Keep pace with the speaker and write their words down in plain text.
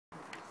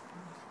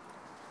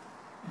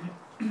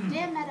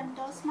Dear Madam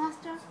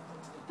Toastmaster,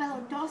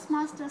 fellow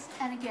Toastmasters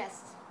and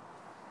guests,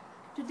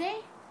 today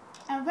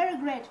I am very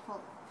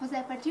grateful for the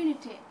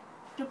opportunity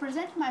to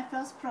present my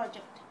first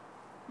project,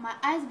 my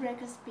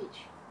icebreaker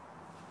speech.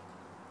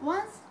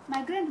 Once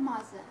my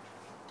grandmother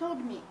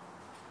told me,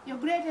 your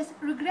greatest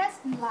regrets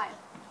in life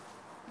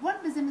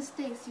won't be the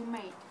mistakes you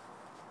made.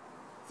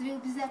 They will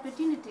be the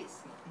opportunities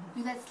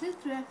you let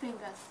slip through your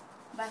fingers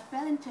by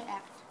failing to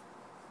act.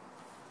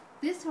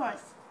 These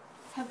words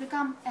have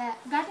become a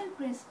guiding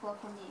principle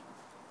for me,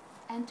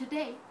 and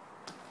today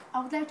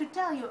I would like to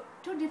tell you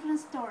two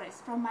different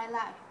stories from my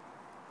life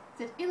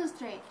that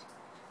illustrate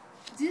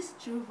these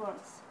true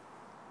words.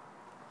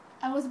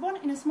 I was born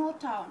in a small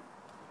town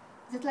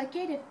that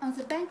located on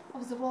the bank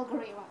of the Volga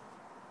River.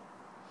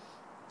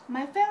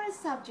 My favorite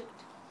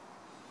subject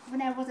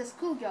when I was a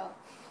schoolgirl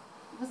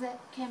was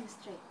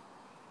chemistry.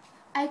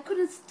 I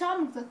couldn't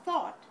stomach the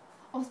thought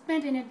of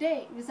spending a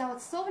day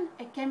without solving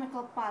a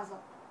chemical puzzle.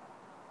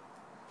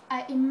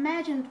 I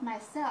imagined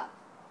myself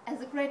as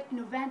a great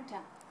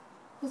inventor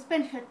who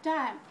spent her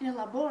time in a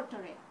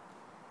laboratory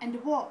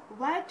and wore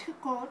white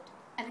coat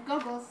and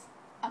goggles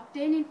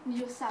obtaining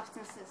new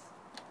substances.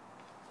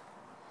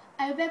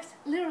 I waxed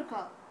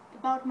lyrical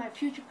about my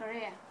future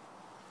career.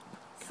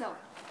 So,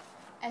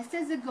 I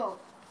set the goal,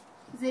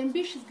 the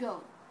ambitious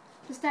goal,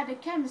 to study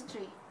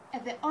chemistry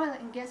at the Oil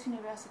and Gas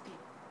University.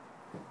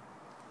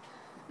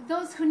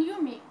 Those who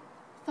knew me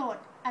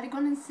thought I'd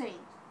gone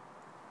insane,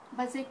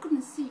 but they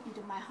couldn't see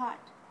into my heart.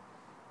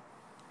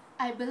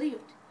 I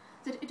believed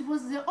that it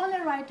was the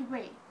only right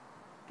way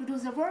to do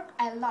the work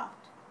I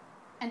loved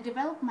and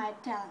develop my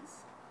talents.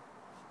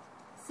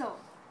 So,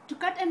 to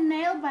cut a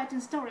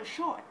nail-biting story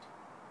short,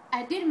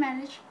 I did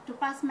manage to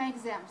pass my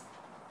exams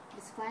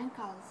with flying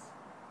colors.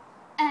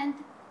 And,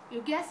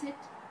 you guess it,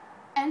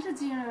 entered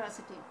the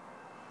university.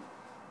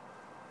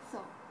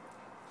 So,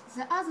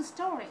 the other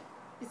story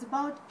is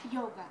about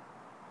yoga,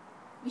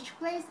 which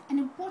plays an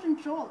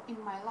important role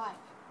in my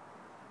life.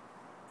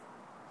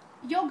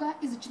 Yoga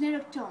is a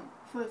generic term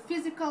for a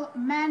physical,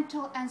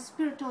 mental, and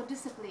spiritual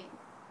discipline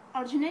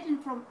originating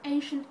from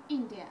ancient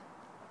India.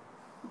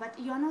 But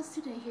you are not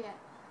sitting here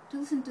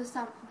to listen to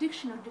some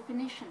dictionary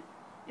definition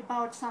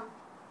about some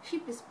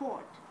hippie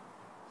sport.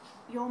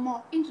 You are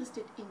more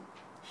interested in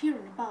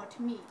hearing about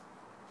me.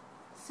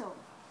 So,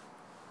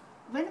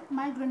 when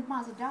my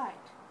grandmother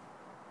died,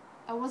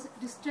 I was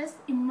distressed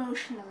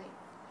emotionally.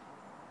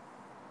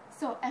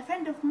 So, a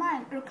friend of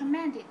mine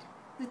recommended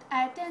that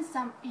I attend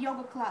some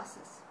yoga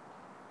classes.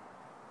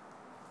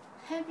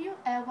 Have you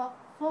ever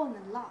fallen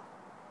in love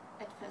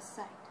at first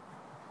sight?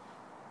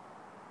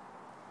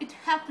 It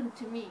happened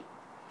to me,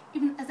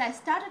 even as I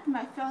started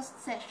my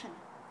first session.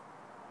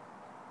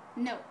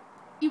 No,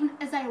 even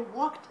as I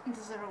walked into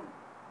the room.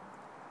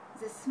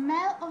 The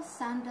smell of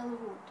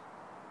sandalwood,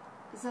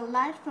 the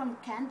light from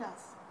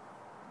candles,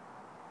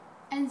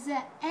 and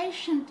the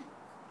ancient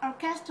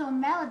orchestral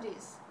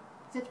melodies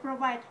that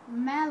provide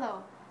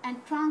mellow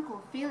and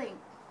tranquil feeling.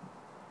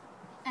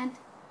 And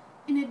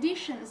in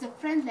addition, the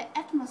friendly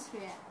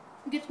atmosphere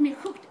get me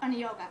hooked on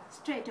yoga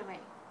straight away.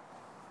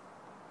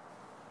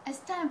 As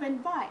time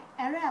went by,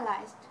 I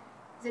realized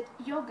that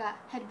yoga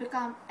had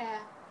become a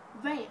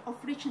way of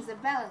reaching the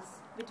balance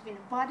between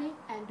body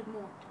and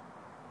mood,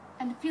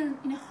 and feeling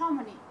in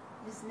harmony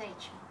with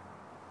nature.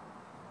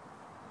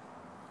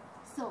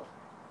 So,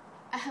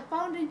 I have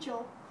found a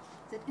job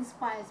that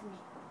inspires me,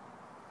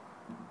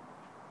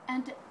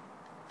 and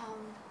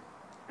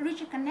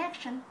reach a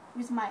connection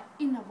with my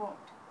inner world.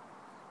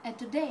 And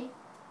today,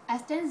 I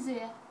stand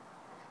there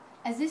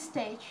at this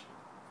stage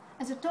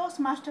as a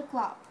Toastmaster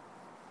Club,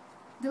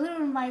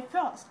 delivering my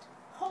first,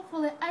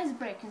 hopefully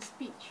icebreaking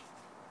speech.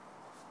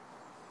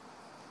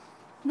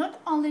 Not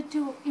only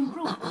to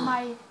improve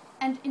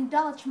and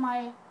indulge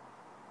my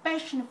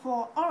passion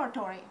for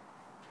oratory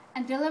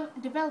and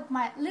develop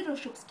my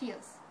leadership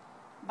skills,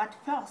 but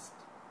first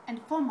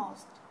and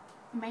foremost,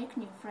 make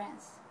new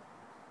friends.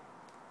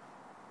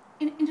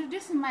 In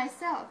introducing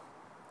myself,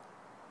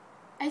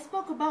 I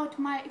spoke about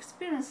my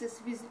experiences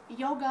with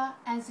yoga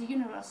and the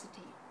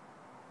university.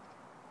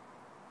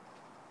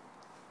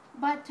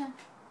 But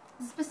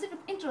the specific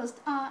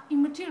interests are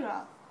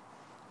immaterial.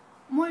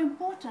 More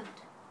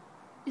important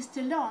is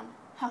to learn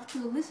how to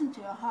listen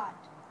to your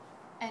heart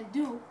and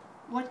do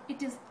what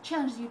it is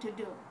challenged you to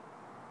do.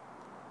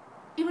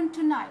 Even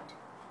tonight,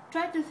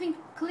 try to think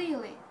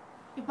clearly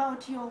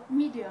about your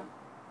medium,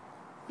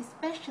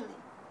 especially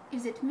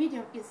if that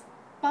medium is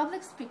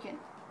public speaking.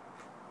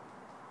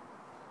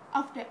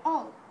 After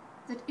all,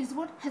 that is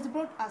what has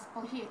brought us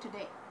all here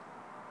today.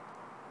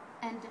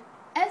 And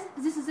as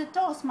this is a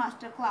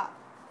Toastmaster Club,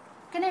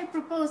 can I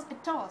propose a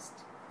toast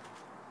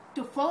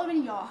to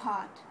following your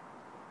heart?